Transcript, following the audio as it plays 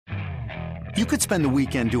You could spend the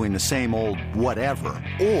weekend doing the same old whatever,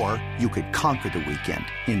 or you could conquer the weekend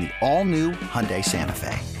in the all-new Hyundai Santa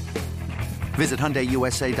Fe. Visit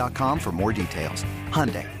HyundaiUSA.com for more details.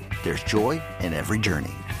 Hyundai, there's joy in every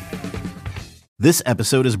journey. This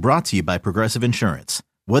episode is brought to you by Progressive Insurance.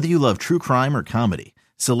 Whether you love true crime or comedy,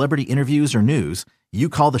 celebrity interviews or news, you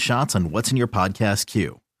call the shots on what's in your podcast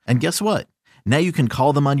queue. And guess what? Now you can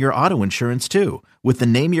call them on your auto insurance too with the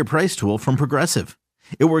Name Your Price tool from Progressive.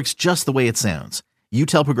 It works just the way it sounds. You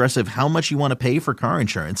tell Progressive how much you want to pay for car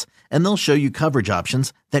insurance, and they'll show you coverage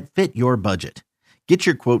options that fit your budget. Get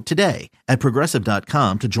your quote today at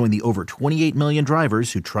Progressive.com to join the over 28 million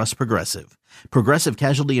drivers who trust Progressive. Progressive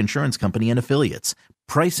Casualty Insurance Company and Affiliates.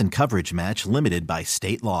 Price and coverage match limited by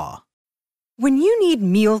state law. When you need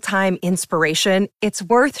mealtime inspiration, it's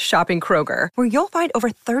worth shopping Kroger, where you'll find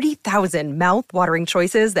over 30,000 mouth-watering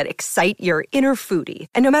choices that excite your inner foodie.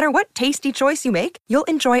 And no matter what tasty choice you make, you'll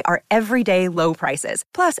enjoy our everyday low prices,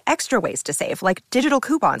 plus extra ways to save, like digital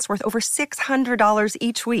coupons worth over $600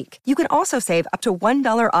 each week. You can also save up to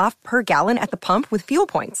 $1 off per gallon at the pump with fuel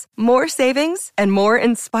points. More savings and more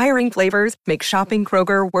inspiring flavors make shopping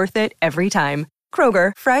Kroger worth it every time.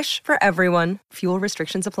 Kroger, fresh for everyone. Fuel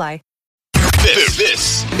restrictions apply. This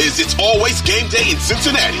is It's Always Game Day in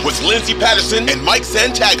Cincinnati with Lindsey Patterson and Mike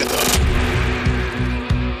Santagata.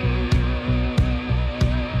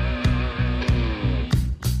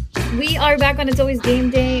 We are back on It's Always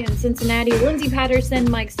Game Day in Cincinnati. Lindsey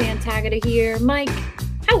Patterson, Mike Santagata here. Mike,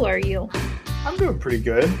 how are you? I'm doing pretty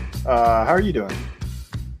good. How are you doing?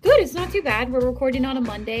 Good. It's not too bad. We're recording on a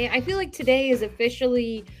Monday. I feel like today is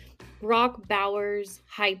officially Brock Bowers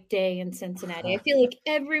hype day in Cincinnati. I feel like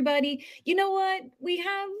everybody, you know what? We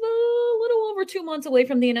have a little over 2 months away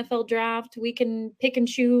from the NFL draft. We can pick and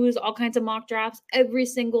choose all kinds of mock drafts every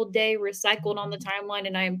single day recycled on the timeline,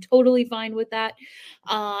 and I am totally fine with that.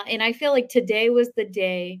 And I feel like today was the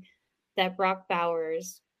day that Brock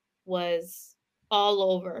Bowers was all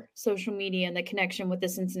over social media and the connection with the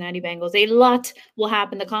Cincinnati Bengals. A lot will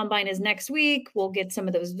happen. The combine is next week. We'll get some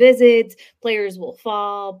of those visits. Players will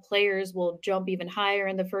fall. Players will jump even higher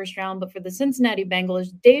in the first round. But for the Cincinnati Bengals,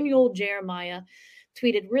 Daniel Jeremiah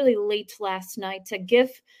tweeted really late last night to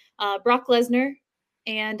GIF Brock Lesnar.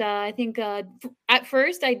 And I think at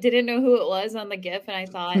first I didn't know who it was on the GIF. And I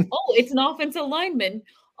thought, oh, it's an offensive lineman.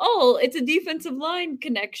 Oh, it's a defensive line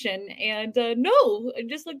connection. And no, I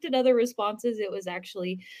just looked at other responses. It was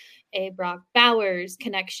actually a Brock Bowers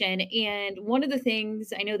connection. And one of the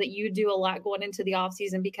things I know that you do a lot going into the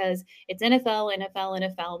offseason, because it's NFL.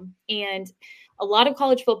 And a lot of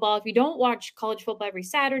college football, if you don't watch college football every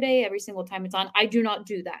Saturday, every single time it's on, I do not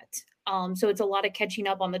do that. So it's a lot of catching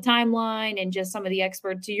up on the timeline and just some of the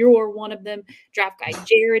experts. You're one of them. Draft guy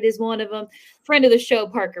Jared is one of them. Friend of the show,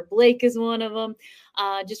 Parker Blake, is one of them.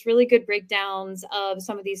 Just really good breakdowns of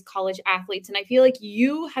some of these college athletes. And I feel like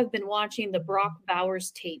you have been watching the Brock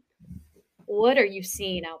Bowers tape. What are you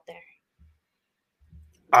seeing out there?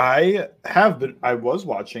 I was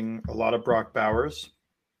watching a lot of Brock Bowers.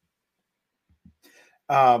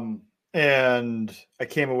 And I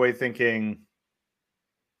came away thinking,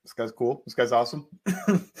 this guy's cool. This guy's awesome.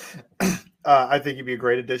 I think he'd be a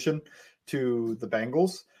great addition to the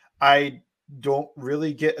Bengals. I don't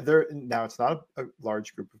really get there. Now, it's not a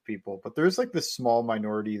large group of people, but there's like this small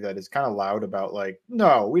minority that is kind of loud about like,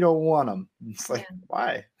 no, we don't want him. It's like,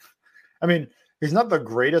 why? I mean, he's not the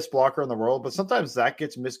greatest blocker in the world, but sometimes that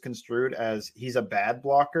gets misconstrued as he's a bad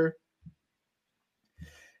blocker,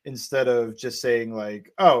 instead of just saying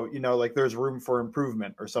like, oh, like there's room for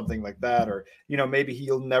improvement or something like that. Or, maybe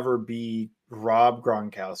he'll never be Rob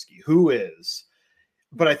Gronkowski, who is,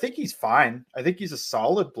 but I think he's fine. I think he's a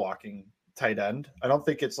solid blocking tight end. I don't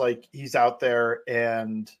think it's like he's out there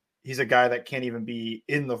and he's a guy that can't even be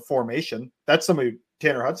in the formation. That's somebody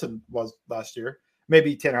Tanner Hudson was last year.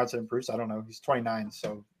 Maybe Tanner Hudson improves. I don't know. He's 29.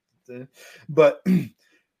 So, but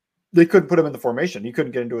they couldn't put him in the formation. He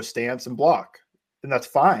couldn't get into a stance and block. And that's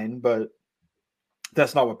fine, but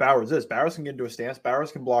that's not what Bowers is. Bowers can get into a stance.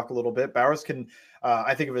 Bowers can block a little bit. Bowers can,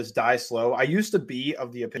 I think of as die slow. I used to be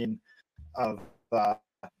of the opinion of I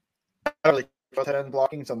don't really care about tight end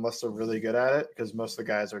blockings unless they're really good at it, because most of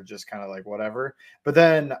the guys are just kind of like whatever. But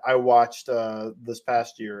then I watched this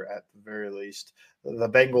past year, at the very least, the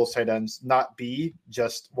Bengals tight ends not be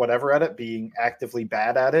just whatever at it, being actively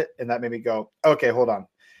bad at it. And that made me go, okay, hold on.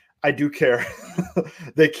 I do care.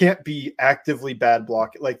 They can't be actively bad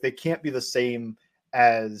block. Like they can't be the same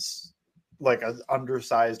as like an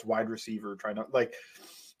undersized wide receiver trying to like,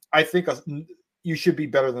 I think you should be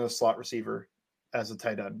better than a slot receiver as a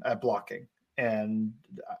tight end at blocking. And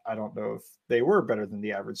I don't know if they were better than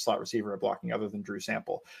the average slot receiver at blocking other than Drew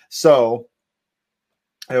Sample. So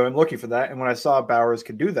I'm looking for that. And when I saw Bowers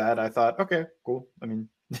could do that, I thought, okay, cool. I mean,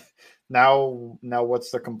 now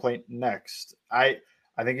what's the complaint next? I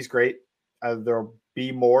think he's great. There'll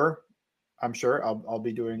be more. I'm sure I'll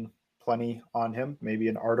be doing plenty on him, maybe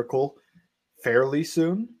an article fairly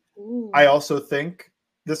soon. Ooh. I also think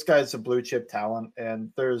this guy's a blue chip talent,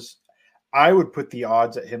 and I would put the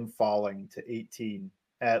odds at him falling to 18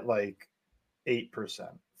 at like 8%,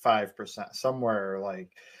 5%, somewhere like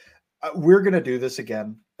we're going to do this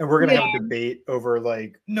again. And we're going to have a debate over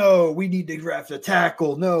like, no, we need to draft a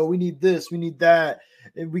tackle. No, we need this. We need that.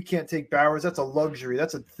 And we can't take Bowers. That's a luxury.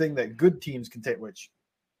 That's a thing that good teams can take, which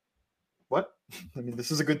what? I mean, this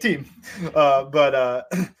is a good team. But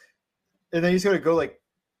and then he's going to go like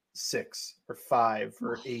 6 or 5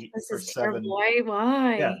 or 8 or 7.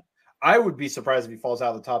 Why? Yeah. I would be surprised if he falls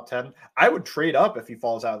out of the top 10. I would trade up if he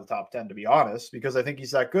falls out of the top 10, to be honest, because I think he's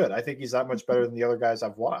that good. I think he's that much better than the other guys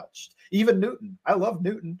I've watched. Even Newton. I love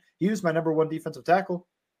Newton. He was my number 1 defensive tackle.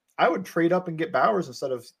 I would trade up and get Bowers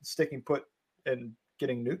instead of sticking put and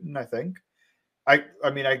getting Newton, I think. I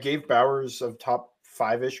mean, I gave Bowers a top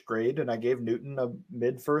 5-ish grade, and I gave Newton a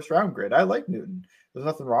mid-first round grade. I like Newton. There's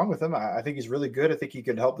nothing wrong with him. I think he's really good. I think he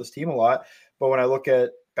could help this team a lot. But when I look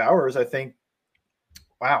at Bowers, I think,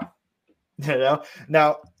 wow.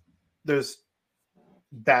 Now there's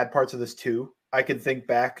bad parts of this too. I can think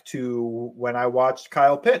back to when I watched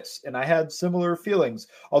Kyle Pitts, and I had similar feelings.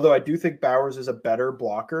 Although I do think Bowers is a better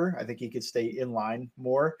blocker. I think he could stay in line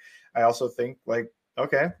more. I also think, like,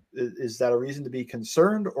 okay, is that a reason to be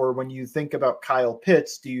concerned? Or when you think about Kyle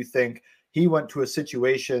Pitts, do you think he went to a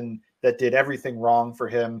situation that did everything wrong for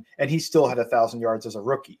him and he still had 1,000 yards as a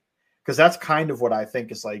rookie? Because that's kind of what I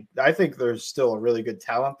think is like. I think there's still a really good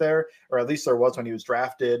talent there, or at least there was when he was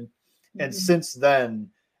drafted. And since then,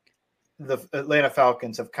 the Atlanta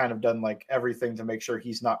Falcons have kind of done like everything to make sure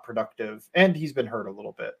he's not productive, and he's been hurt a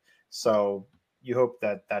little bit. So you hope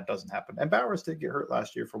that that doesn't happen. And Bowers did get hurt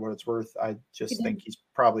last year for what it's worth. I just think he's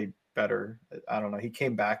probably better. I don't know. He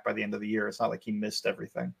came back by the end of the year. It's not like he missed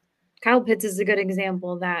everything. Kyle Pitts is a good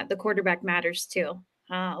example that the quarterback matters too.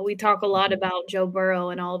 We talk a lot about Joe Burrow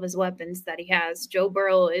and all of his weapons that he has. Joe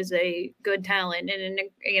Burrow is a good talent, and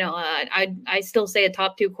I still say a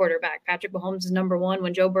top 2 quarterback. Patrick Mahomes is number 1.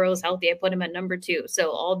 When Joe Burrow is healthy, I put him at number 2.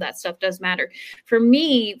 So all of that stuff does matter. For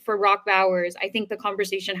me, for Brock Bowers, I think the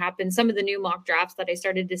conversation happened. Some of the new mock drafts that I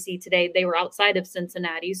started to see today, they were outside of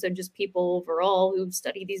Cincinnati. So just people overall who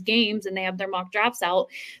study these games and they have their mock drafts out.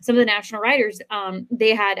 Some of the national writers,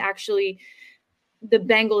 they had actually the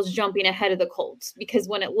Bengals jumping ahead of the Colts, because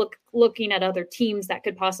when looking at other teams that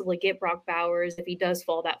could possibly get Brock Bowers, if he does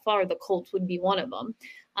fall that far, the Colts would be one of them.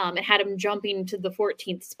 It had him jumping to the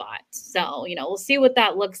 14th spot. So, we'll see what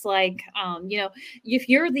that looks like. If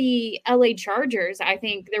you're the LA Chargers, I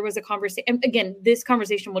think there was a conversation. Again, this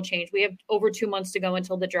conversation will change. We have over 2 months to go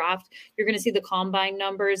until the draft. You're going to see the combine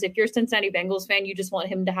numbers. If you're a Cincinnati Bengals fan, you just want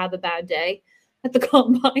him to have a bad day at the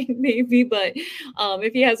combine, maybe, but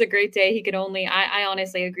if he has a great day, he could only. I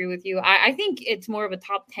honestly agree with you. I think it's more of a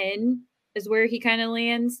top 10 is where he kind of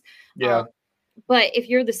lands. Yeah. But if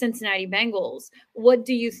you're the Cincinnati Bengals, what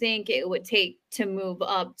do you think it would take to move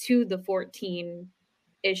up to the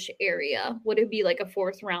 14-ish area? Would it be like a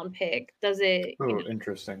 4th round pick? Does it?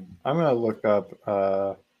 Interesting. I'm gonna look up.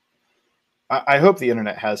 I hope the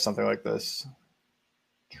internet has something like this.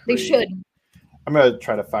 They should. I'm going to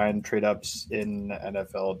try to find trade ups in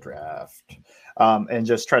NFL draft and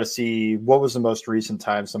just try to see what was the most recent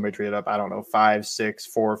time somebody traded up. I don't know, 5, 6,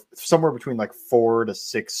 4, somewhere between like 4 to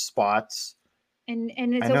 6 spots. And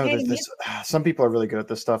it's I know okay. Some people are really good at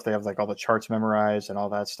this stuff. They have like all the charts memorized and all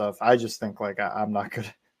that stuff. I just think like I'm not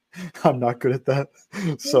good. I'm not good at that.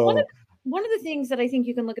 So one of the things that I think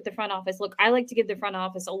you can look at the front office. Look, I like to give the front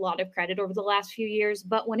office a lot of credit over the last few years,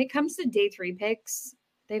 but when it comes to day 3 picks,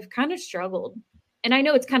 they've kind of struggled. And I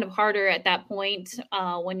know it's kind of harder at that point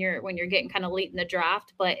when you're getting kind of late in the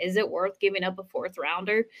draft, but is it worth giving up a 4th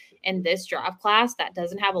rounder in this draft class that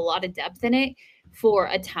doesn't have a lot of depth in it for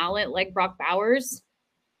a talent like Brock Bowers?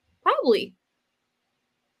 Probably.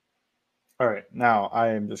 All right. Now I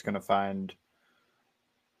am just going to find.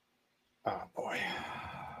 Oh boy.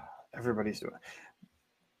 Everybody's doing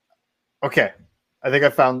it. Okay. I think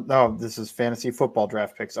I found. No, this is fantasy football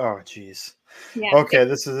draft picks. Oh, geez. Yeah. Okay,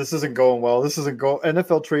 this isn't going well. This isn't go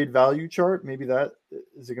NFL trade value chart. Maybe that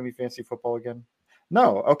is it going to be fantasy football again?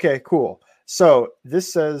 No. Okay, cool. So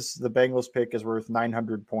this says the Bengals pick is worth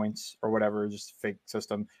 900 points or whatever, just a fake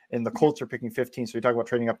system. And the Colts are picking 15. So you talk about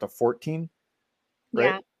trading up to 14, right?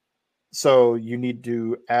 Yeah. So you need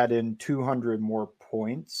to add in 200 more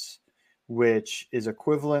points, which is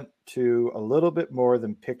equivalent to a little bit more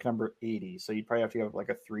than pick number 80. So you'd probably have to go with like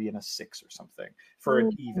a 3 and a 6 or something for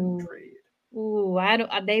an even trade. Ooh, I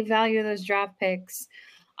don't. They value those draft picks.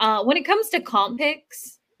 When it comes to comp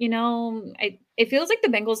picks, it feels like the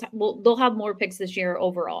Bengals they'll have more picks this year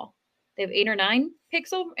overall. They have 8 or 9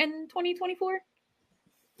 picks over in 2024.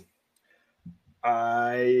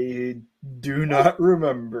 I do not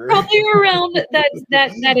remember. Probably around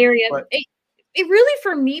that area. But it really,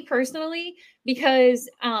 for me personally, because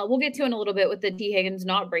we'll get to in a little bit with the T. Higgins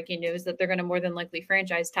not breaking news that they're going to more than likely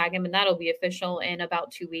franchise tag him, and that'll be official in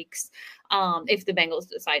about 2 weeks if the Bengals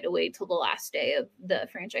decide to wait till the last day of the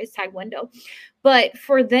franchise tag window. But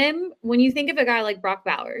for them, when you think of a guy like Brock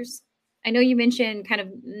Bowers, I know you mentioned kind of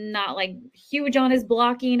not like huge on his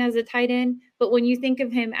blocking as a tight end, but when you think of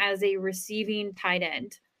him as a receiving tight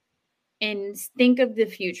end, and think of the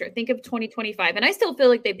future, think of 2025. And I still feel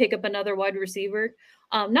like they pick up another wide receiver,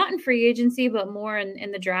 not in free agency, but more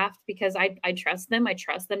in the draft, because I trust them. I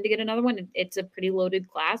trust them to get another one. It's a pretty loaded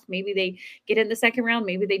class. Maybe they get in the second round.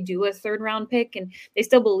 Maybe they do a third round pick, and they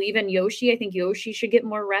still believe in Yoshi. I think Yoshi should get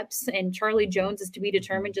more reps, and Charlie Jones is to be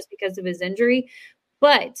determined just because of his injury.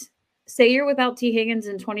 But say you're without T. Higgins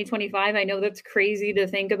in 2025. I know that's crazy to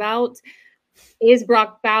think about. Is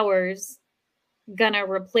Brock Bowers gonna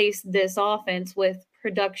replace this offense with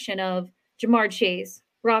production of Jamar Chase,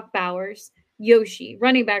 Brock Bowers, Yoshi,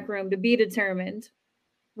 running back room to be determined?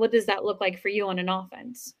 What does that look like for you on an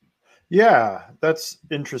offense? Yeah, that's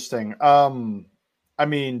interesting. I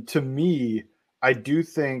mean, to me, I do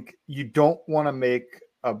think you don't want to make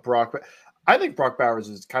a Brock. I think Brock Bowers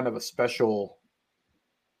is kind of a special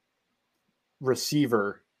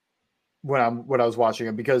receiver when I was watching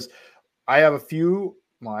him, because I have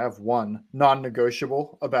I have one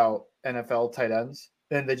non-negotiable about NFL tight ends,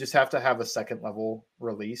 and they just have to have a second level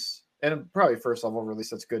release, and probably first level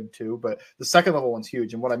release. That's good too, but the second level one's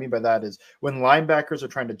huge. And what I mean by that is when linebackers are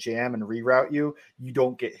trying to jam and reroute you, you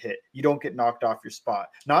don't get hit. You don't get knocked off your spot.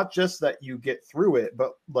 Not just that you get through it,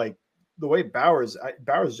 but like the way Bowers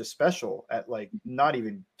is just special at like not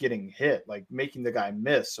even getting hit, like making the guy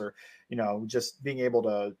miss, or, just being able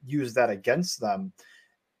to use that against them.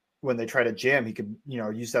 When they try to jam, he could,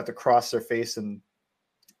 use that to cross their face and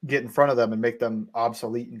get in front of them and make them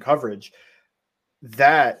obsolete in coverage.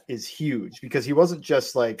 That is huge, because he wasn't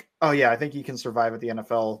just like, oh yeah, I think he can survive at the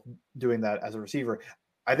NFL doing that as a receiver.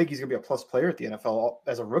 I think he's going to be a plus player at the NFL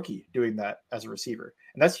as a rookie doing that as a receiver.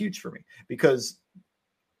 And that's huge for me, because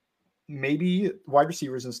maybe wide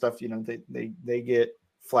receivers and stuff, they get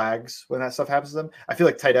flags when that stuff happens to them. I feel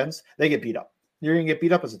like tight ends, they get beat up. You're going to get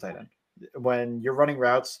beat up as a tight end. When you're running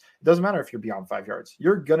routes, it doesn't matter if you're beyond 5 yards.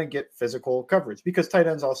 You're going to get physical coverage, because tight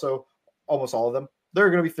ends also, almost all of them,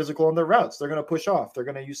 they're going to be physical on their routes. They're going to push off. They're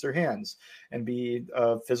going to use their hands and be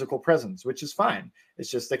a physical presence, which is fine.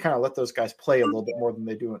 It's just they kind of let those guys play a little bit more than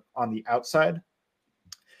they do on the outside.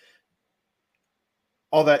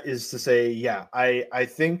 All that is to say, yeah, I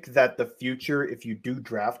think that the future, if you do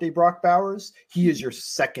draft a Brock Bowers, he is your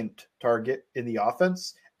second target in the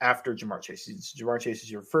offense after Jamar Chase. Jamar Chase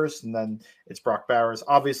is your first, and then it's Brock Bowers.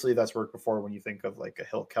 Obviously, that's worked before when you think of like a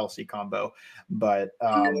Hill-Kelsey combo. But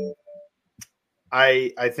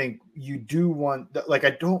I think you do want, like, I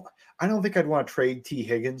don't think I'd want to trade T.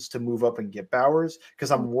 Higgins to move up and get Bowers,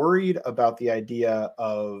 because I'm worried about the idea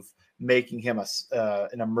of making him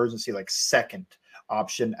an emergency like second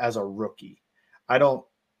option as a rookie. I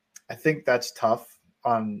think that's tough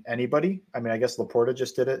on anybody. I mean, I guess Laporta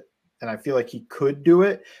just did it, and I feel like he could do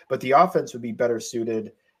it, but the offense would be better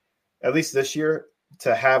suited, at least this year,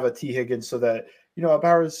 to have a T. Higgins, so that, a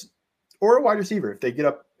Bowers or a wide receiver, if they get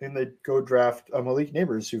up and they go draft a Malik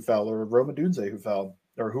Neighbors who fell, or Roma Dunze who fell,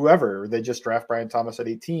 or whoever, or they just draft Brian Thomas at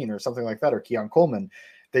 18 or something like that, or Keon Coleman,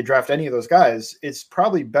 they draft any of those guys, it's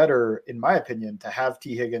probably better, in my opinion, to have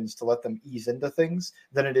T. Higgins to let them ease into things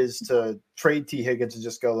than it is to trade T. Higgins and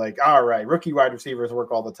just go like, all right, rookie wide receivers work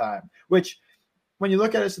all the time, which, when you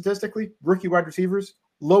look at it statistically, rookie wide receivers,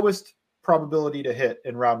 lowest probability to hit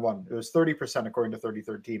in round one. It was 30% according to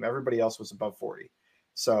 33rd Team. Everybody else was above 40.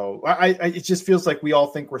 So it just feels like we all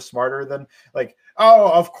think we're smarter than, like,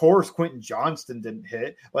 oh, of course, Quentin Johnston didn't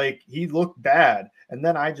hit. Like, he looked bad. And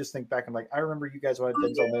then I just think back, I'm like, I remember you guys wanted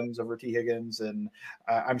Denzel Mims over T. Higgins. And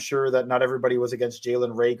I'm sure that not everybody was against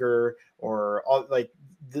Jalen Reagor, or all, like,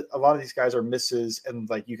 a lot of these guys are misses, and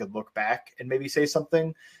like you could look back and maybe say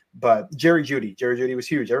something. But Jerry Jeudy was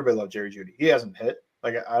huge. Everybody loved Jerry Jeudy. He hasn't hit.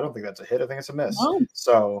 Like, I don't think that's a hit. I think it's a miss. No.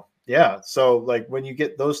 So yeah. So like when you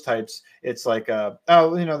get those types, it's like,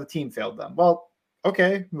 the team failed them. Well,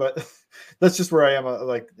 okay, but that's just where I am.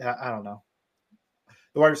 Like, I don't know.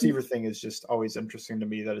 the wide receiver thing is just always interesting to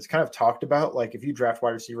me, that it's kind of talked about. Like if you draft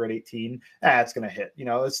wide receiver at 18, it's going to hit.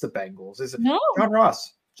 It's the Bengals. It's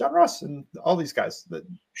John Ross, and all these guys.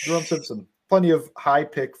 Jerome Simpson. Plenty of high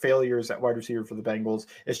pick failures at wide receiver for the Bengals.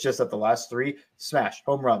 It's just that the last 3 smash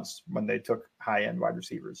home runs when they took high end wide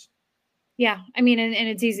receivers. Yeah, I mean, and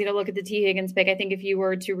it's easy to look at the T. Higgins pick. I think if you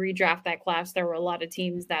were to redraft that class, there were a lot of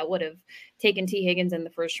teams that would have taken T. Higgins in the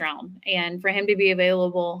first round. And for him to be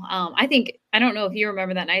available, I don't know if you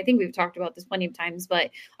remember that, and I think we've talked about this plenty of times, but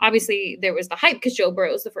obviously there was the hype because Joe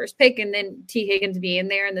Burrow was the first pick, and then T. Higgins being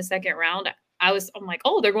there in the second round, I'm like,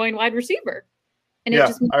 oh, they're going wide receiver. And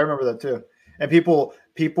I remember that too. And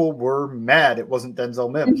people were mad it wasn't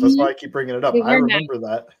Denzel Mims. That's why I keep bringing it up. I remember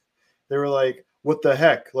that. They were like, what the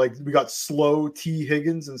heck? Like, we got slow T.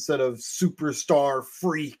 Higgins instead of superstar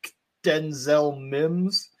freak Denzel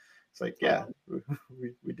Mims. It's like, yeah,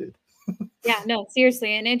 we did. Yeah, no,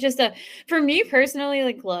 seriously. And it just, for me personally,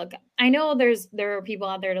 like, look, I know there are people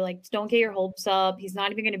out there to like, don't get your hopes up. He's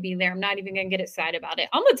not even going to be there. I'm not even going to get excited about it.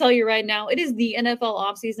 I'm going to tell you right now, it is the NFL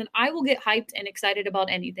offseason. I will get hyped and excited about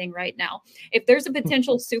anything right now. If there's a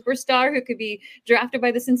potential superstar who could be drafted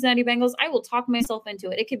by the Cincinnati Bengals, I will talk myself into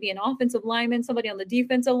it. It could be an offensive lineman, somebody on the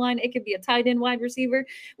defensive line. It could be a tight end wide receiver.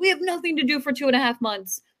 We have nothing to do for 2.5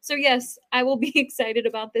 months. So yes, I will be excited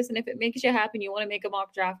about this. And if it makes you happy and you want to make a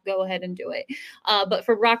mock draft, go ahead and do it. But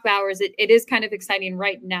for Brock Bowers, it is kind of exciting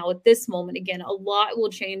right now at this moment. Again, a lot will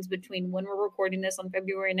change between when we're recording this on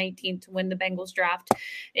February 19th to when the Bengals draft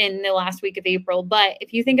in the last week of April. But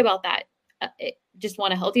if you think about that, just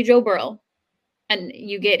want a healthy Joe Burrow, and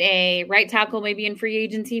you get a right tackle maybe in free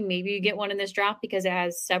agency. Maybe you get one in this draft because it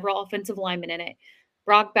has several offensive linemen in it.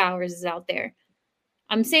 Brock Bowers is out there.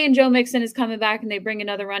 I'm saying Joe Mixon is coming back and they bring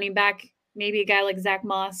another running back, maybe a guy like Zach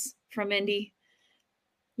Moss from Indy.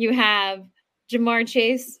 You have Jamar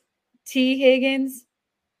Chase, T. Higgins,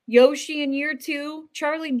 Yoshi in year 2,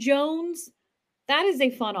 Charlie Jones. That is a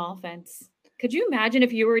fun offense. Could you imagine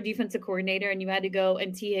if you were a defensive coordinator and you had to go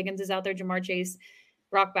and T. Higgins is out there, Jamar Chase,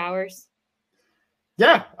 Brock Bowers?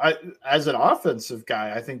 Yeah, as an offensive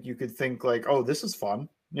guy, I think you could think like, oh, this is fun.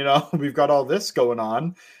 We've got all this going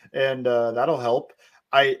on, and that'll help.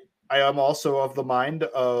 I am also of the mind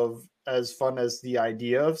of, as fun as the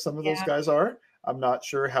idea of some of those guys are, I'm not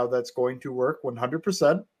sure how that's going to work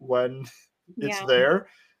 100% when it's there.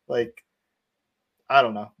 Like, I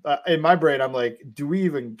don't know. In my brain, I'm like, do we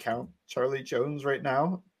even count Charlie Jones right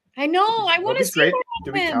now? I know. I want to see.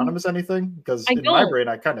 Do we count him as anything? Because in my brain,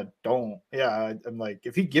 I kind of don't. Yeah, I'm like,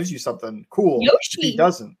 if he gives you something cool, Yoshi. If he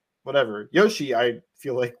doesn't, whatever. Yoshi, I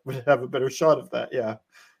feel like would have a better shot of that. Yeah.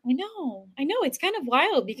 I know. It's kind of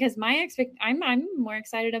wild because I'm more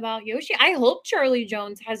excited about Yoshi. I hope Charlie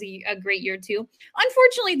Jones has a great year too.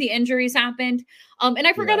 Unfortunately, the injuries happened. And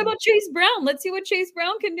I forgot about Chase Brown. Let's see what Chase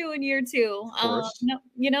Brown can do in year 2.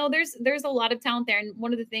 There's a lot of talent there. And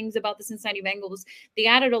one of the things about the Cincinnati Bengals, they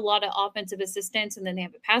added a lot of offensive assistants, and then they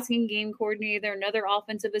have a passing game coordinator, another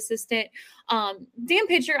offensive assistant. Dan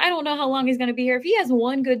Pitcher, I don't know how long he's going to be here. If he has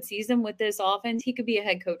one good season with this offense, he could be a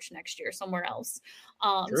head coach next year somewhere else.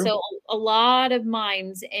 So a lot of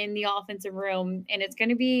minds in the offensive room, and it's going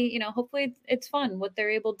to be, hopefully it's fun what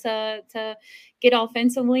they're able to get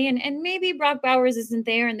offensively, and maybe Brock Bowers isn't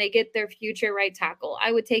there and they get their future right tackle.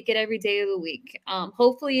 I would take it every day of the week.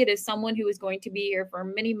 Hopefully it is someone who is going to be here for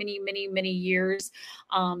many, many, many, many years.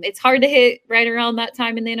 It's hard to hit right around that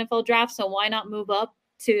time in the NFL draft. So why not move up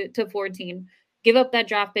to 14? Give up that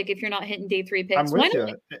draft pick if you're not hitting day 3 picks. I'm with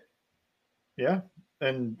you. Yeah.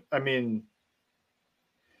 And I mean,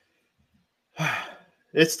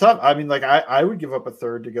 it's tough. I mean, like I would give up a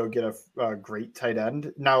third to go get a great tight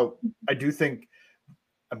end. Now, I do think,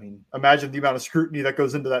 imagine the amount of scrutiny that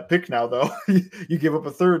goes into that pick now, though. You give up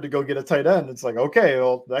a third to go get a tight end. It's like, okay,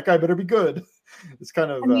 well, that guy better be good. It's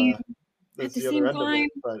kind of that's the other end of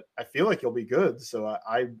it. But I feel like he'll be good. So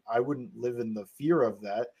I wouldn't live in the fear of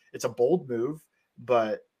that. It's a bold move,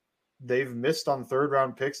 but they've missed on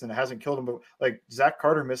 3rd-round picks and it hasn't killed them. But like Zach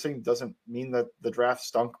Carter missing doesn't mean that the draft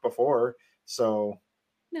stunk before. So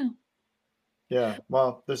no. Yeah,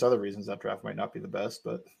 well, there's other reasons that draft might not be the best,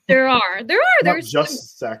 but there are. There's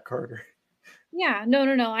just Zach Carter. Yeah,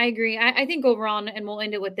 no. I agree. I think overall, and we'll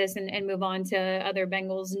end it with this and move on to other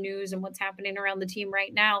Bengals news and what's happening around the team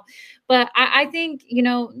right now. But I think,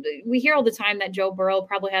 we hear all the time that Joe Burrow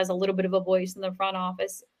probably has a little bit of a voice in the front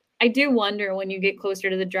office. I do wonder when you get closer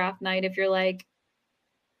to the draft night if you're like,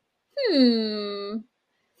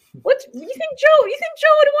 what you think Joe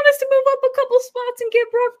would want us to move up a couple spots and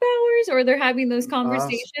get Brock Bowers, or they're having those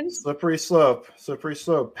conversations? Slippery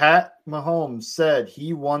slope. Pat Mahomes said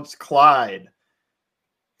he wants Clyde.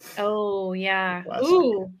 Oh, yeah. Classic.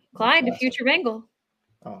 Ooh, Clyde, the Classic. future Bengal.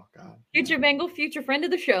 Oh God. Future Bengal, future friend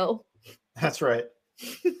of the show. That's right.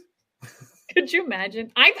 Could you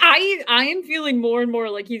imagine? I am feeling more and more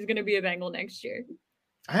like he's going to be a Bengal next year.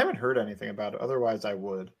 I haven't heard anything about it. Otherwise, I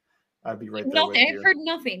would. I'd be right there with Nothing. you. I've heard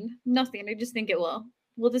nothing. Nothing. I just think it will.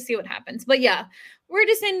 We'll just see what happens. But yeah, we're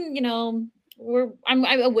just in, I'm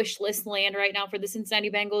a wish list land right now for the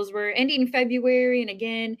Cincinnati Bengals. We're ending February, and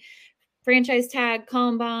again, franchise tag,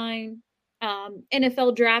 combine,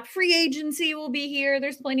 NFL draft, free agency will be here.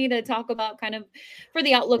 There's plenty to talk about kind of for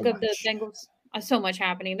the outlook of the Bengals. So much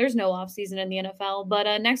happening. There's no offseason in the NFL.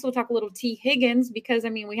 But next, we'll talk a little T. Higgins because,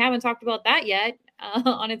 we haven't talked about that yet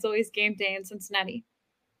on It's Always Game Day in Cincinnati.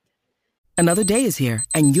 Another day is here,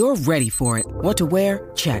 and you're ready for it. What to wear?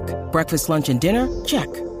 Check. Breakfast, lunch, and dinner? Check.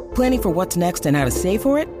 Planning for what's next and how to save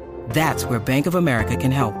for it? That's where Bank of America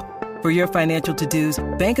can help. For your financial to-dos,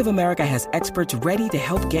 Bank of America has experts ready to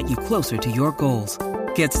help get you closer to your goals.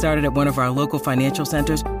 Get started at one of our local financial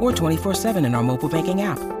centers or 24/7 in our mobile banking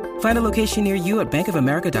app. Find a location near you at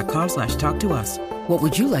bankofamerica.com/talktous. What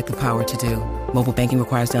would you like the power to do? Mobile banking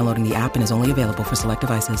requires downloading the app and is only available for select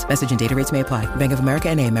devices. Message and data rates may apply. Bank of America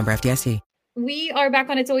N.A., member FDIC. We are back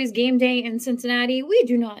on It's Always Game Day in Cincinnati. We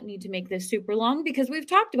do not need to make this super long because we've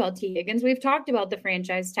talked about T. Higgins. We've talked about the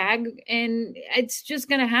franchise tag, and it's just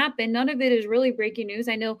going to happen. None of it is really breaking news.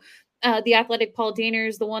 I know the Athletic Paul Dehner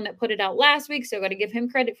is the one that put it out last week, so I got to give him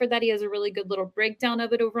credit for that. He has a really good little breakdown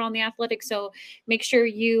of it over on the Athletic, so make sure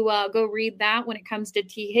you go read that when it comes to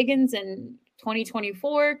T. Higgins in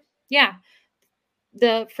 2024. Yeah.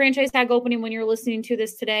 The franchise tag opening when you're listening to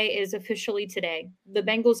this today is officially today. The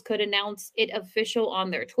Bengals could announce it official on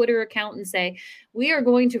their Twitter account and say, we are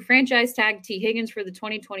going to franchise tag T. Higgins for the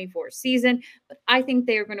 2024 season. But I think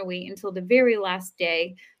they are going to wait until the very last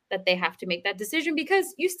day that they have to make that decision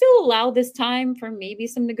because you still allow this time for maybe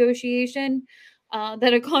some negotiation.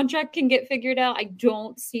 That a contract can get figured out. I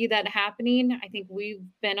don't see that happening. I think we've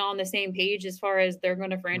been on the same page as far as they're going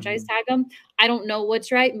to franchise tag them. I don't know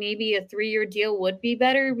what's right. Maybe a 3-year deal would be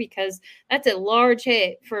better because that's a large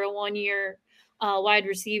hit for a 1-year wide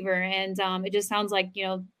receiver. And it just sounds like,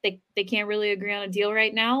 they can't really agree on a deal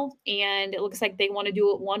right now. And it looks like they want to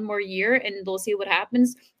do it 1 more year and they'll see what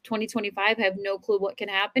happens. 2025, I have no clue what can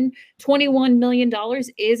happen. $21 million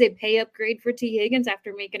is a pay upgrade for T. Higgins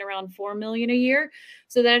after making around $4 million a year.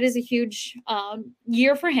 So that is a huge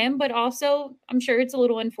year for him, but also I'm sure it's a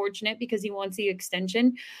little unfortunate because he wants the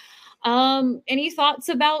extension. Any thoughts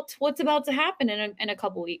about what's about to happen in a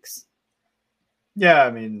couple weeks?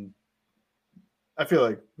 Yeah, I feel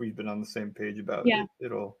like we've been on the same page about it.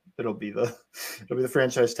 It'll be the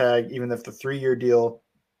franchise tag, even if the 3-year deal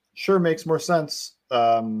sure makes more sense.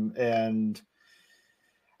 And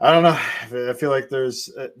I don't know. I feel like there's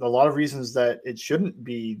a lot of reasons that it shouldn't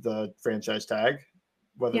be the franchise tag,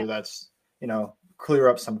 whether that's, clear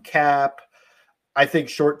up some cap. I think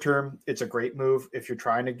short term, it's a great move if you're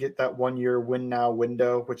trying to get that 1-year win now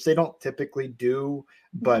window, which they don't typically do.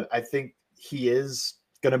 But I think he is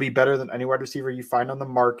going to be better than any wide receiver you find on the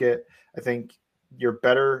market. I think you're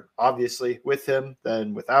better, obviously, with him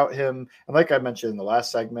than without him. And like I mentioned in the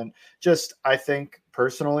last segment, I think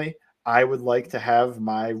personally, I would like to have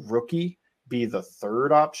my rookie be the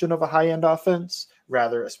third option of a high-end offense,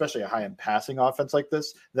 rather, especially a high-end passing offense like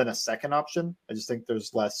this, than a second option. I just think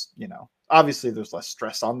there's less, obviously there's less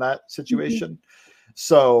stress on that situation.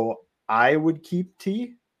 So I would keep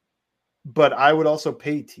T, but I would also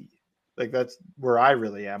pay T. Like that's where I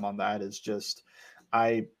really am on that is just,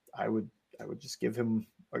 I would just give him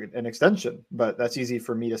an extension, but that's easy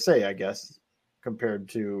for me to say, I guess, compared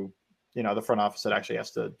to, the front office that actually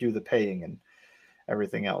has to do the paying and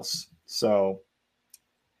everything else. So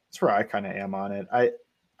that's where I kind of am on it.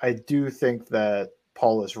 I do think that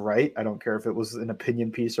Paul is right. I don't care if it was an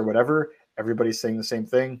opinion piece or whatever. Everybody's saying the same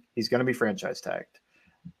thing. He's going to be franchise tagged.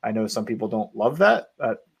 I know some people don't love that.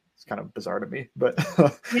 It's kind of bizarre to me, but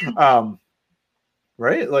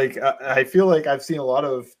right. Like I feel like I've seen a lot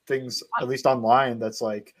of things, at least online, that's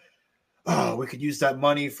like, oh, we could use that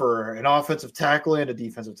money for an offensive tackle and a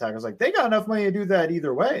defensive tackle. It's like they got enough money to do that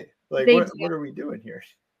either way. Like what are we doing here?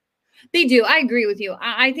 They do. I agree with you.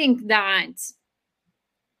 I think that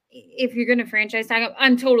if you're going to franchise tag,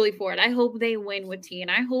 I'm totally for it. I hope they win with T,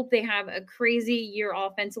 and I hope they have a crazy year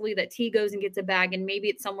offensively that T goes and gets a bag, and maybe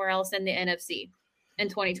it's somewhere else in the NFC in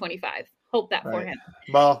 2025. Hope that for him.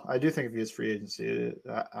 Well, I do think if he is free agency,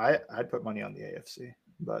 I'd put money on the AFC,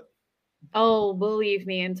 but. Oh, believe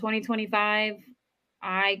me, in 2025,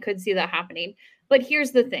 I could see that happening. But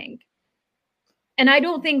here's the thing. And I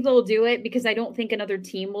don't think they'll do it because I don't think another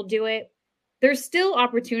team will do it. there's still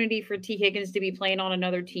opportunity for T. Higgins to be playing on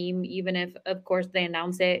another team, even if, of course, they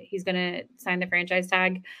announce it. He's going to sign the franchise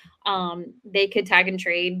tag. They could tag and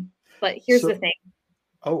trade. But here's the thing.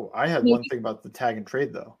 Oh, I had one thing about the tag and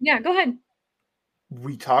trade, though. Yeah, go ahead.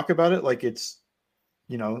 We talk about it like it's,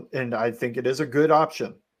 and I think it is a good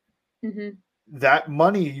option. Mm-hmm. That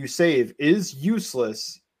money you save is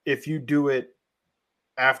useless if you do it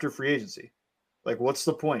after free agency. Like, what's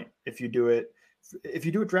the point if you do it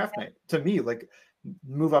draft night? To me, like,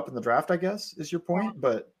 move up in the draft, I guess, is your point.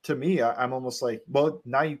 But to me, I'm almost like, well,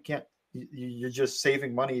 now you can't. You're just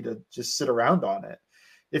saving money to just sit around on it.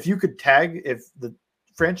 If you could tag, if the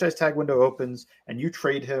franchise tag window opens and you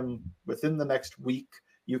trade him within the next week,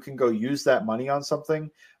 you can go use that money on something,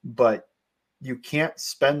 but you can't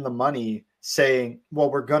spend the money saying,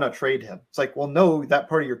 well, we're going to trade him. It's like, well, no, that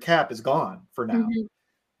part of your cap is gone for now. Mm-hmm.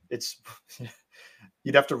 It's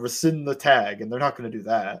you'd have to rescind the tag, and they're not going to do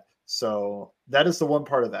that. So that is the one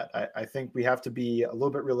part of that. I think we have to be a little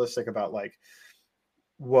bit realistic about, like,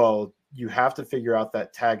 well, you have to figure out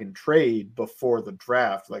that tag and trade before the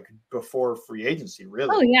draft, like before free agency, really.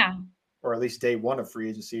 Oh, yeah. Or at least day one of free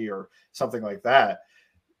agency or something like that.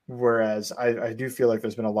 Whereas I do feel like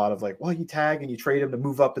there's been a lot of like, well, you tag and you trade him to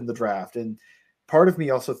move up in the draft. And part of me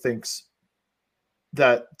also thinks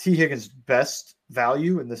that T. Higgins' best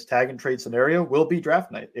value in this tag and trade scenario will be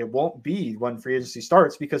draft night. It won't be when free agency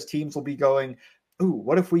starts, because teams will be going, ooh,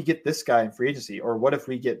 what if we get this guy in free agency? Or what if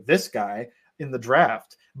we get this guy in the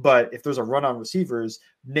draft? But if there's a run on receivers,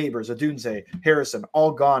 Neighbors, Odunze, Harrison,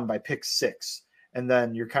 all gone by pick 6. And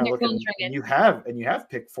then you're kind of looking, and you have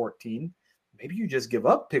pick 14. Maybe you just give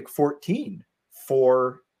up pick 14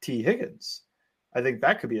 for T. Higgins. I think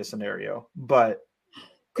that could be a scenario. But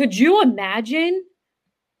could you imagine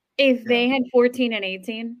if they had 14 and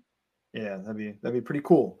 18? Yeah, that'd be pretty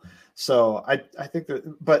cool. So I think that,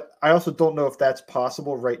 but I also don't know if that's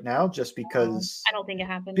possible right now, just because I don't think it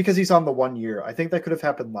happened because he's on the 1 year. I think that could have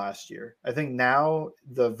happened last year. I think now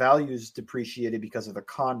the value is depreciated because of the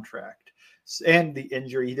contract and the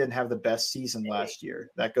injury. He didn't have the best season last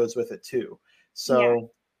year. That goes with it too.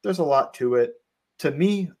 So there's a lot to it. To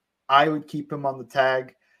me, I would keep him on the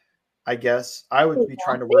tag. I guess I would be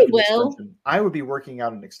trying to work an extension. I would be working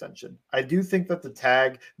out an extension. I do think that the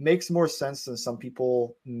tag makes more sense than some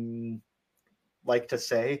people like to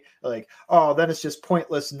say. Like, oh, then it's just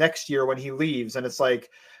pointless next year when he leaves. And it's like,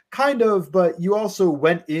 kind of, but you also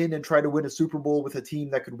went in and tried to win a Super Bowl with a team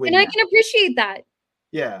that could win. And I can appreciate that.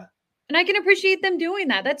 Yeah. And I can appreciate them doing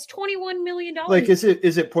that. That's $21 million. Like, is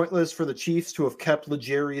it pointless for the Chiefs to have kept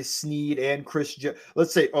L'Jarius Sneed and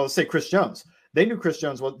let's say Chris Jones? They knew Chris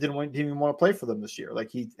Jones didn't even want to play for them this year. Like,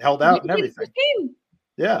 he held out and everything.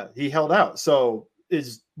 Yeah, he held out. So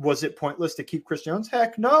was it pointless to keep Chris Jones?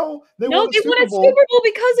 Heck no. They won a Super Bowl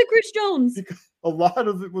because of Chris Jones. A lot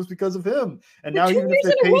of it was because of him. And now even if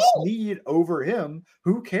they pay Sneed over him,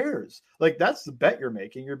 who cares? Like, that's the bet you're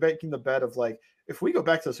making. You're making the bet of, like, if we go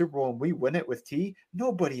back to the Super Bowl and we win it with T,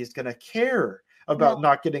 nobody is going to care about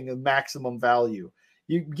not getting a maximum value.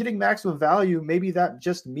 You getting maximum value, maybe that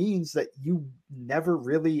just means that you never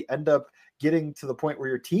really end up getting to the point where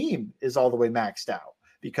your team is all the way maxed out,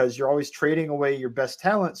 because you're always trading away your best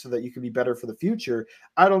talent so that you can be better for the future.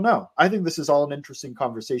 I don't know. I think this is all an interesting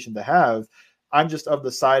conversation to have. I'm just of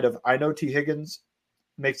the side of, I know T. Higgins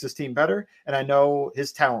makes this team better, and I know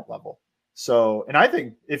his talent level. So, and I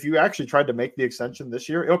think if you actually tried to make the extension this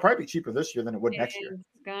year, it'll probably be cheaper this year than it would next year.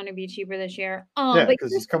 It's going to be cheaper this year. Yeah,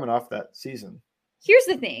 because he's coming off that season. Here's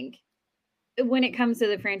the thing. When it comes to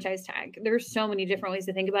the franchise tag, there's so many different ways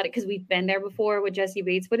to think about it, because we've been there before with Jesse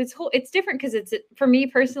Bates, but it's different because for me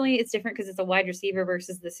personally, it's different because it's a wide receiver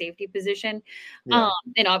versus the safety position. Yeah.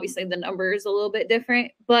 And obviously the number is a little bit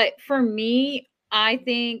different, but for me, I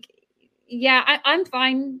think, I'm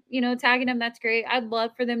fine, tagging him. That's great. I'd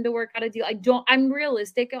love for them to work out a deal. I'm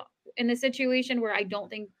realistic in a situation where I don't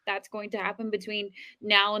think that's going to happen between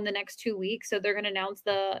now and the next 2 weeks. So they're going to announce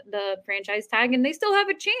the franchise tag, and they still have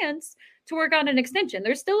a chance to work on an extension.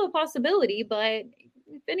 There's still a possibility, but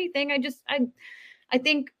if anything, I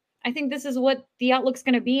think this is what the outlook's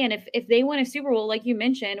going to be. And if they win a Super Bowl, like you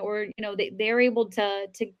mentioned, or, they're able to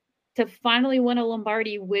finally win a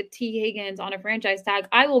Lombardi with T. Higgins on a franchise tag,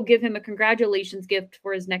 I will give him a congratulations gift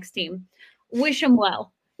for his next team. Wish him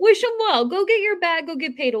well. Go get your bag. Go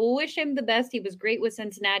get paid. We'll wish him the best. He was great with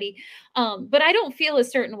Cincinnati. But I don't feel a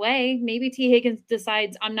certain way. Maybe T. Higgins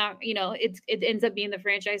decides I'm not, it ends up being the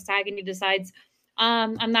franchise tag, and he decides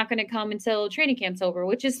I'm not going to come until training camp's over,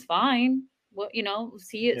 which is fine. Well,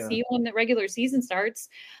 see you when the regular season starts.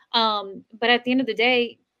 But at the end of the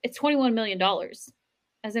day, it's $21 million.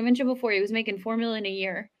 As I mentioned before, he was making $4 million a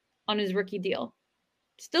year on his rookie deal.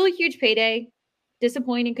 Still a huge payday.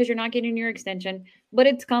 Disappointing because you're not getting your extension, but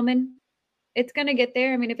it's coming. It's going to get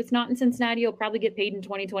there. I mean, if it's not in Cincinnati, you'll probably get paid in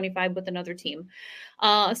 2025 with another team.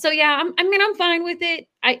 So yeah, I'm fine with it.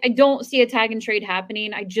 I don't see a tag and trade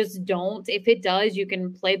happening. I just don't. If it does, you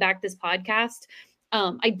can play back this podcast.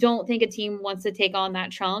 I don't think a team wants to take on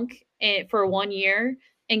that chunk for 1 year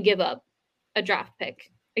and give up a draft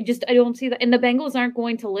pick. I don't see that. And the Bengals aren't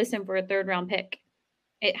going to listen for a 3rd round pick.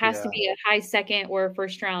 It has to be a high 2nd or a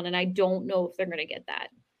 1st round. And I don't know if they're going to get that.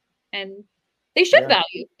 And they should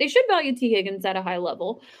value T. Higgins at a high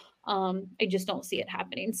level. I just don't see it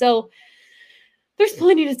happening. So there's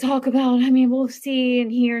plenty to talk about. I mean, we'll see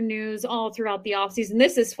and hear news all throughout the offseason.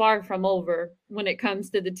 This is far from over when it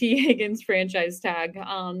comes to the T. Higgins franchise tag.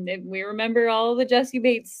 We remember all the Jesse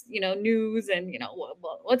Bates, news and,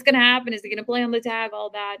 what's going to happen? Is he going to play on the tag?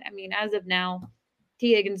 All that. I mean, as of now,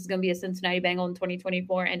 T. Higgins is going to be a Cincinnati Bengal in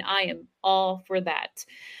 2024, and I am all for that.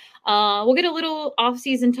 We'll get a little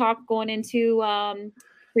offseason talk going into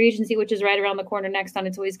free agency, which is right around the corner next on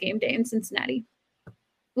It's Always Game Day in Cincinnati.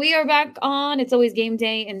 We are back on It's Always Game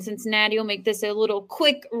Day in Cincinnati. We'll make this a little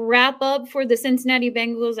quick wrap up for the Cincinnati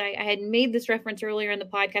Bengals. I had made this reference earlier in the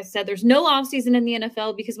podcast, said there's no offseason in the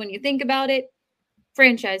NFL because when you think about it,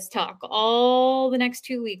 franchise talk all the next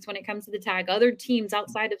 2 weeks when it comes to the tag. Other teams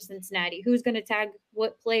outside of Cincinnati, who's going to tag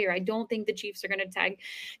what player? I don't think the Chiefs are going to tag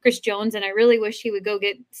Chris Jones, and I really wish he would go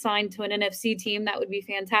get signed to an NFC team. That would be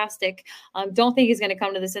fantastic. Don't think he's going to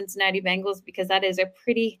come to the Cincinnati Bengals because that is a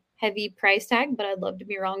pretty heavy price tag, but I'd love to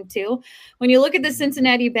be wrong too. When you look at the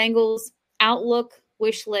Cincinnati Bengals outlook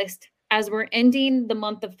wish list as we're ending the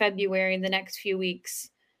month of February in the next few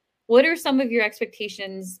weeks, what are some of your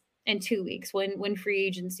expectations in 2 weeks when free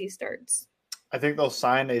agency starts? I think they'll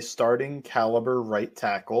sign a starting caliber right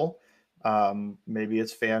tackle. Maybe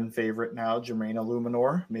it's fan favorite now, Jermaine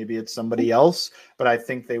Illuminor. Maybe it's somebody else, but I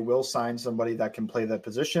think they will sign somebody that can play that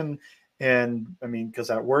position. And I mean,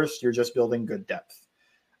 because at worst, you're just building good depth.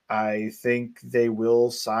 I think they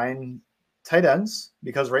will sign tight ends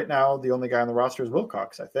because right now the only guy on the roster is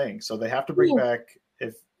Wilcox, I think. So they have to bring back,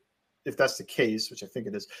 if that's the case, which I think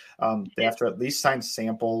it is, they have to at least sign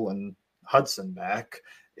Sample and Hudson back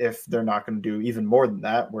if they're not going to do even more than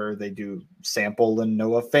that, where they do Sample and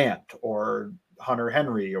Noah Fant or Hunter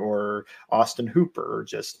Henry or Austin Hooper, or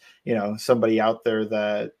just, somebody out there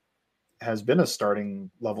that has been a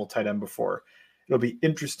starting level tight end before. It'll be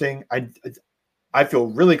interesting. I feel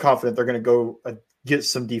really confident they're going to go get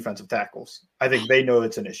some defensive tackles. I think they know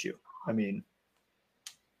it's an issue. I mean,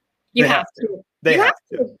 you have to. They have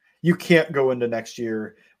to. You can't go into next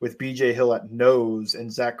year with BJ Hill at nose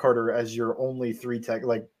and Zach Carter as your only 3 tech.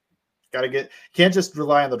 Like, can't just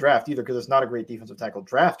rely on the draft either, because it's not a great defensive tackle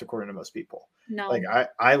draft according to most people. No. Like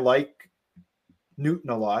I like Newton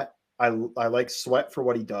a lot. I like Sweat for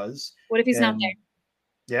what he does. What if he's not there?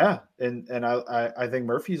 Yeah, and I think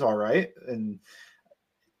Murphy's all right, and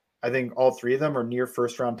I think all 3 of them are near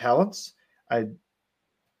first round talents.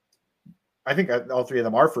 I think all 3 of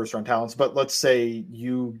them are first round talents, but let's say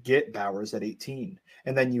you get Bowers at 18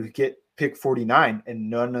 and then you get pick 49 and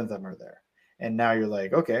none of them are there. And now you're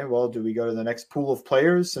like, okay, well, do we go to the next pool of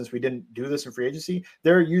players since we didn't do this in free agency?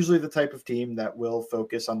 They're usually the type of team that will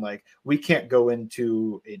focus on, like, we can't go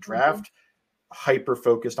into a draft hyper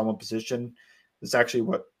focused on one position. It's actually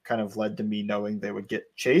what kind of led to me knowing they would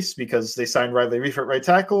get Chase, because they signed Riley Reef at right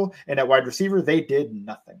tackle, and at wide receiver, they did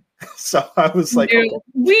nothing. So I was like,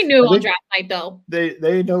 we knew on draft night, though.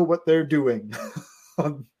 They know what they're doing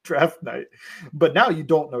on draft night. But now you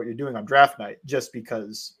don't know what you're doing on draft night just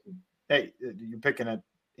because, hey, you're picking at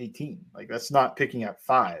 18. Like, that's not picking at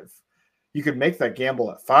 5. You could make that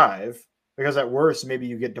gamble at 5, because at worst, maybe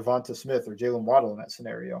you get Devonta Smith or Jalen Waddle in that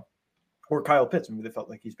scenario. Or Kyle Pitts. Maybe they felt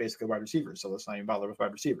like he's basically a wide receiver, so let's not even bother with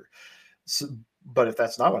wide receiver. So, but if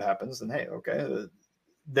that's not what happens, then hey, okay.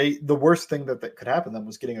 The worst thing that could happen then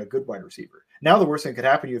was getting a good wide receiver. Now the worst thing that could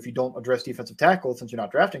happen to you if you don't address defensive tackle, since you're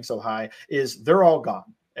not drafting so high, is they're all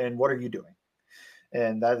gone. And what are you doing?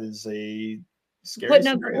 And that is a scary putting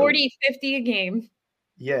up scenario. 40, 50 a game.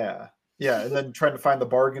 Yeah. Yeah, and then trying to find the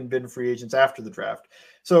bargain bin free agents after the draft.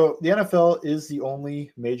 So the NFL is the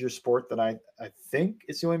only major sport that I think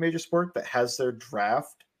it's the only major sport that has their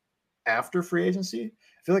draft after free agency.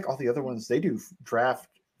 I feel like all the other ones, they do draft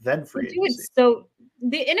then free agency. So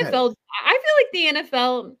the NFL, I feel like the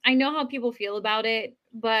NFL, I know how people feel about it,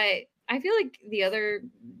 but I feel like the other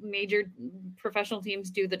major professional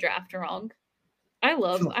teams do the draft wrong. I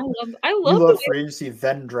love the free agency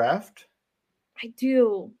then draft. I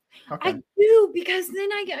do. Okay. I do, because then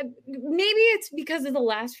maybe it's because of the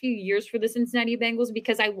last few years for the Cincinnati Bengals,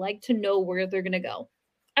 because I like to know where they're going to go.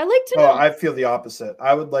 I like to Oh, know. I feel the opposite.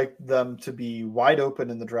 I would like them to be wide open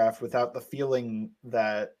in the draft without the feeling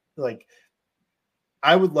that, like,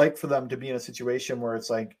 I would like for them to be in a situation where it's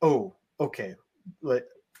like, oh, okay, like,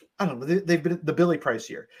 I don't know. They've been the Billy Price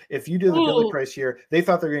year. If you do the Billy Ooh, Price year, they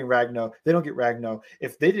thought they're getting Ragno. They don't get Ragno.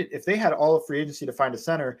 If they had all of free agency to find a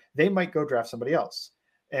center, they might go draft somebody else,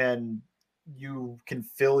 and you can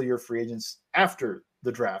fill your free agents after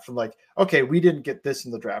the draft. I'm like, okay, we didn't get this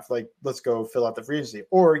in the draft. Like, let's go fill out the free agency.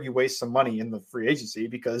 Or you waste some money in the free agency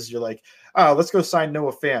because you're like, oh, let's go sign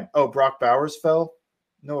Noah Fant. Oh, Brock Bowers fell.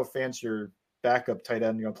 Noah Fant's your backup tight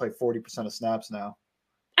end. You're gonna play 40% of snaps now.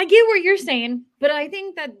 I get what you're saying, but I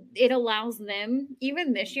think that it allows them,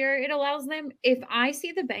 even this year, it allows them. If I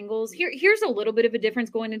see the Bengals, here's a little bit of a difference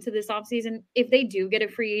going into this offseason. If they do get a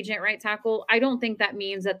free agent right tackle, I don't think that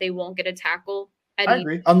means that they won't get a tackle at I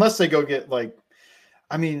agree. Unless they go get, like,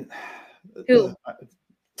 I mean, Who?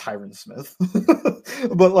 Tyron Smith,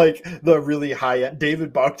 but like the really high end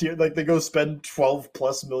David Bakhtiari, like they go spend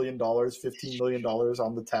 $12+ million, $15 million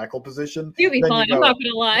on the tackle position. You'll be Then fine. you I'm go, not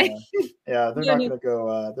gonna lie. they're not gonna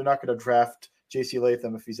go. They're not gonna draft JC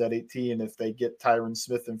Latham if he's at 18 if they get Tyron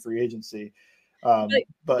Smith in free agency. But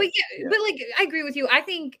But like I agree with you. I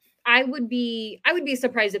think I would be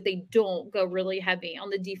surprised if they don't go really heavy on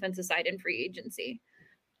the defensive side in free agency.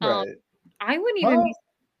 right. I wouldn't even be.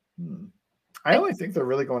 I only think they're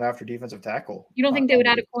really going after defensive tackle. You don't think they would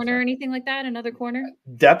add a defensive corner or side. anything like that? Another corner?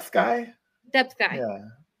 Depth guy? Depth guy.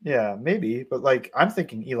 Yeah, maybe. But like I'm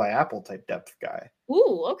thinking Eli Apple type depth guy.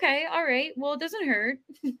 Ooh, okay. All right. Well, it doesn't hurt.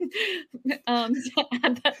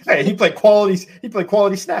 Hey, he played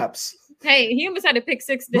quality snaps. Hey, he almost had a pick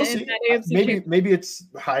six We'll in see. that AFC Maybe it's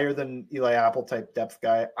higher than Eli Apple type depth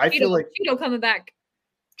guy. I feel like Cheeto coming back.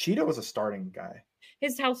 Cheeto was a starting guy.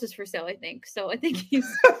 His house is for sale, I think. So I think he's.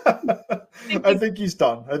 I think he's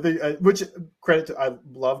done. Which credit to, I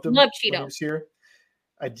loved him Love when he Cheeto. was here.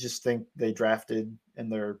 I just think they drafted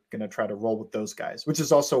and they're going to try to roll with those guys, which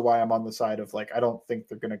is also why I'm on the side of like, I don't think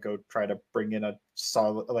they're going to go try to bring in a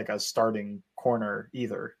solid, like a starting corner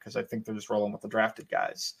either. Cause I think they're just rolling with the drafted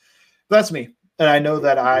guys. But that's me. And I know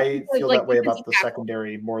that I feel that way about the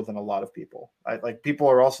secondary more than a lot of people. People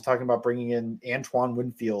are also talking about bringing in Antoine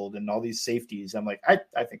Winfield and all these safeties. I'm like, I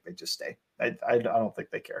think they just stay. I don't think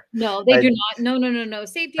they care. No, they do not. No.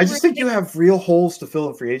 Safety. I just think you have real holes to fill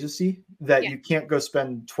in free agency that Yeah. you can't go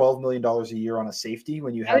spend $12 million a year on a safety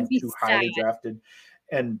when you have two highly drafted.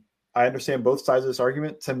 And I understand both sides of this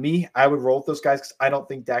argument. To me, I would roll with those guys because I don't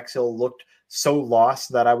think Dax Hill looked so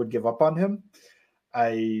lost that I would give up on him.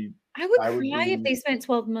 I would cry if they spent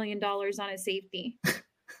 $12 million on a safety.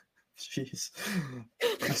 Jeez.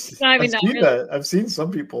 I've seen some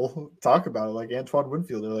people talk about it, like Antoine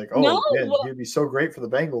Winfield. They're like, oh, man, he'd be so great for the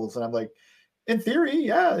Bengals. And I'm like, in theory,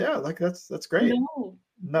 yeah, like that's great. No.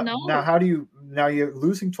 Now, you're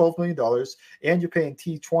losing $12 million and you're paying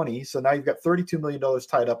T20. So now you've got $32 million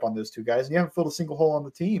tied up on those two guys, and you haven't filled a single hole on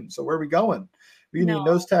the team. So where are we going? We need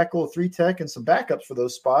nose tackle, 3 tech, and some backups for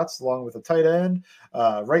those spots, along with a tight end,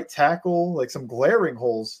 right tackle, like some glaring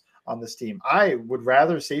holes on this team. I would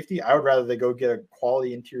rather safety. I would rather they go get a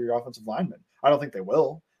quality interior offensive lineman. I don't think they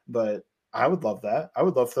will, but I would love that. I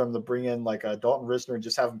would love for them to bring in like a Dalton Risner and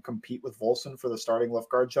just have him compete with Volson for the starting left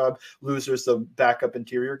guard job. Loser's the backup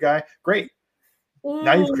interior guy. Great. Ooh,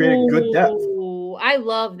 now you've created good depth. I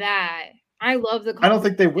love that. I love the. I don't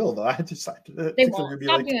think they will though. They won't.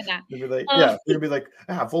 Stop doing that. They're going to be like,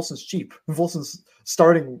 Volson's cheap. Volson's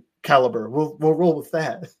starting caliber. We'll roll with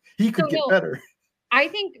that. He could get better. I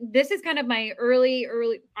think this is kind of my early.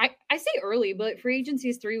 I say early, but free agency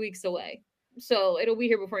is 3 weeks away, so it'll be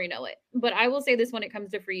here before you know it. But I will say this when it comes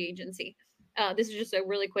to free agency. This is just a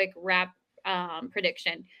really quick wrap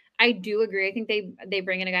prediction. I do agree. I think they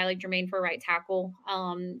bring in a guy like Jermaine for a right tackle.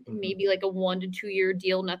 Maybe like a 1 to 2 year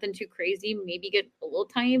deal, nothing too crazy. Maybe get a little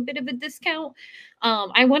tiny bit of a discount.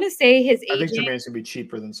 I want to say his agent. I think Jermaine's gonna be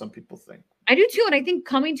cheaper than some people think. I do too, and I think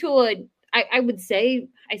coming to I would say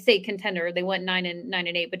contender. They went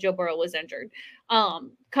 9-8, but Joe Burrow was injured.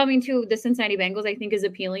 Coming to the Cincinnati Bengals, I think is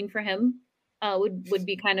appealing for him. Would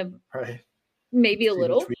be kind of right. Maybe a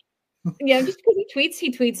little. Yeah, just because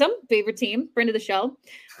he tweets them. Favorite team, friend of the show.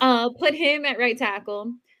 Put him at right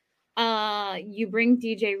tackle. You bring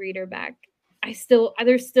DJ Reader back. There's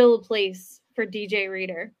still a place for DJ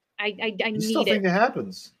Reader. I need think it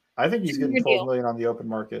happens. I think he's getting $12 million on the open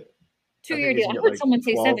market. 2-year deal. I heard someone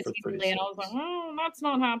say 17 million. I was like, oh, that's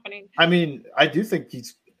not happening. I mean, I do think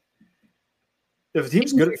if the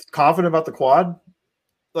team's confident about the quad,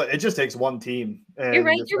 it just takes one team. And you're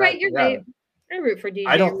right. I root for DJ.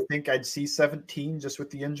 I don't think I'd see 17 just with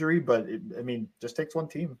the injury, but just takes one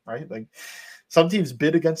team, right? Like some teams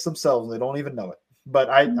bid against themselves and they don't even know it. But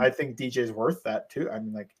I think DJ's worth that too. I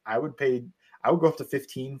mean, like I would go up to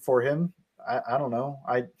 15 for him. I don't know.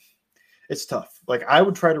 It's tough. Like I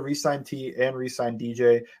would try to re-sign T and re-sign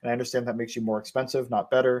DJ. And I understand that makes you more expensive, not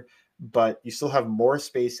better, but you still have more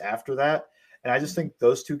space after that. And I just think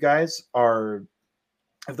those two guys are,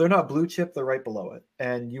 if they're not blue chip, they're right below it.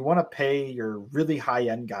 And you want to pay your really high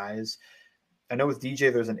end guys. I know with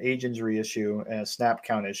DJ, there's an age injury issue and a snap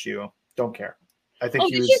count issue. Don't care. I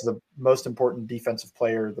think he was the most important defensive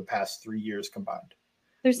player the past 3 years combined.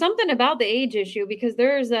 There's something about the age issue because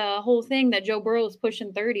there's a whole thing that Joe Burrow is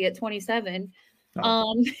pushing 30 at 27.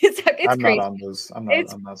 No. It's I'm crazy. not on those. I'm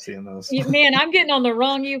not seeing those. Man, I'm getting on the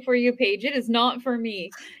wrong U4U page. It is not for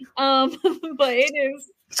me. But it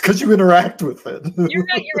is. It's because you interact with it. You're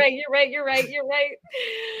right.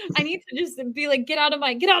 I need to just be like, get out of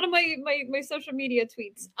my social media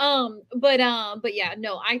tweets. But yeah,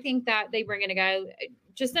 no, I think that they bring in a guy,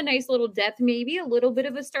 just a nice little depth, maybe a little bit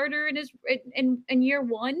of a starter in year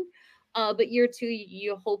one. But year two,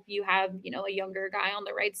 you hope you have, a younger guy on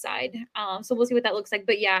the right side. So we'll see what that looks like.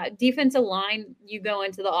 But yeah, defensive line, you go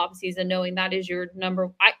into the offseason knowing that is your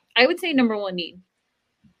I would say number one need.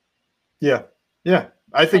 Yeah.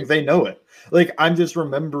 I think they know it. Like, I'm just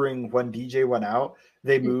remembering when DJ went out,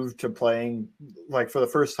 they moved to playing, like, for the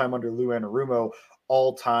first time under Lou Anarumo,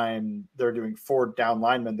 all time, they're doing 4 down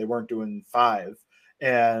linemen. They weren't doing 5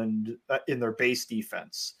 and in their base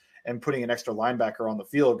defense and putting an extra linebacker on the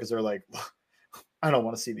field because they're like, I don't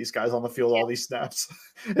want to see these guys on the field, all these snaps.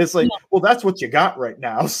 It's like, well, that's what you got right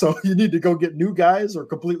now. So you need to go get new guys or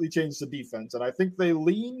completely change the defense. And I think they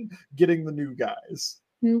lean getting the new guys.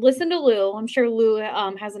 Listen to Lou. I'm sure Lou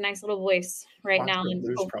has a nice little voice right now. And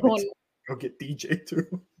go get DJ too.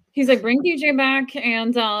 He's like, bring DJ back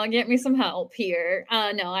and get me some help here.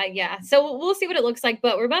 So we'll see what it looks like.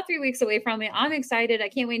 But we're about 3 weeks away from it. I'm excited. I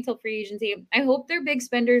can't wait until free agency. I hope they're big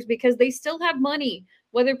spenders because they still have money.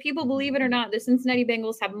 Whether people believe it or not, the Cincinnati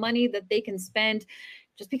Bengals have money that they can spend.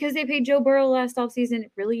 Just because they paid Joe Burrow last offseason,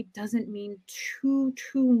 it really doesn't mean too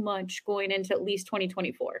much going into at least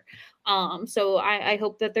 2024. So I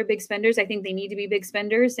hope that they're big spenders. I think they need to be big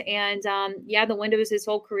spenders. And the window is his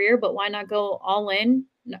whole career, but why not go all in?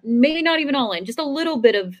 Maybe not even all in, just a little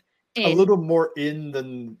bit of in. A little more in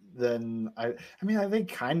than I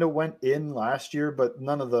think kind of went in last year, but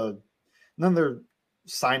none of their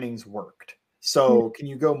signings worked. So can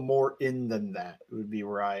you go more in than that? It would be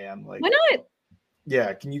where I am. Like, why not?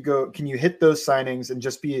 Yeah, can you hit those signings and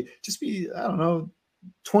just be I don't know,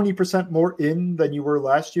 20% more in than you were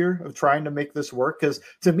last year of trying to make this work? Because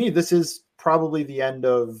to me, this is probably the end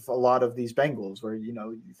of a lot of these Bengals where,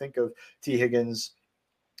 you think of T. Higgins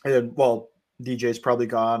and, well, DJ's probably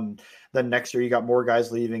gone. Then next year you got more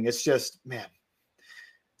guys leaving. It's just, man,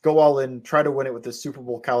 go all in, try to win it with this Super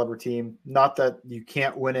Bowl caliber team. Not that you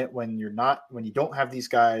can't win it when you don't have these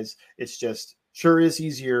guys. It's just, sure is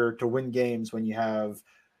easier to win games when you have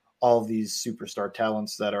all of these superstar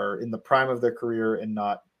talents that are in the prime of their career and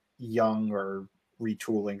not young or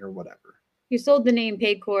retooling or whatever. You sold the name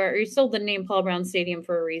Paycor, or you sold the name Paul Brown Stadium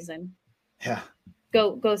for a reason. Yeah.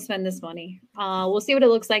 Go spend this money. We'll see what it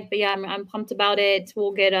looks like. But yeah, I'm pumped about it.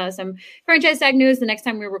 We'll get some franchise tag news the next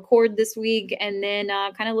time we record this week. And then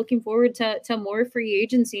kind of looking forward to more free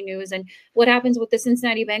agency news and what happens with the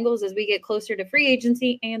Cincinnati Bengals as we get closer to free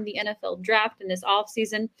agency and the NFL draft in this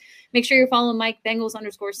offseason. Make sure you're following Mike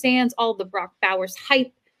Bengals_Sands, all the Brock Bowers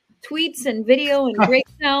hype tweets and video and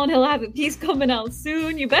breakdown. He'll have a piece coming out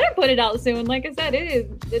soon. You better put it out soon. Like I said,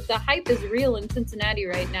 the hype is real in Cincinnati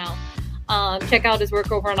right now. Check out his work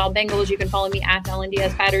over on All Bengals. You can follow me at Ellen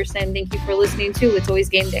Diaz Patterson. Thank you for listening to It's Always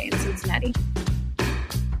Game Day in Cincinnati.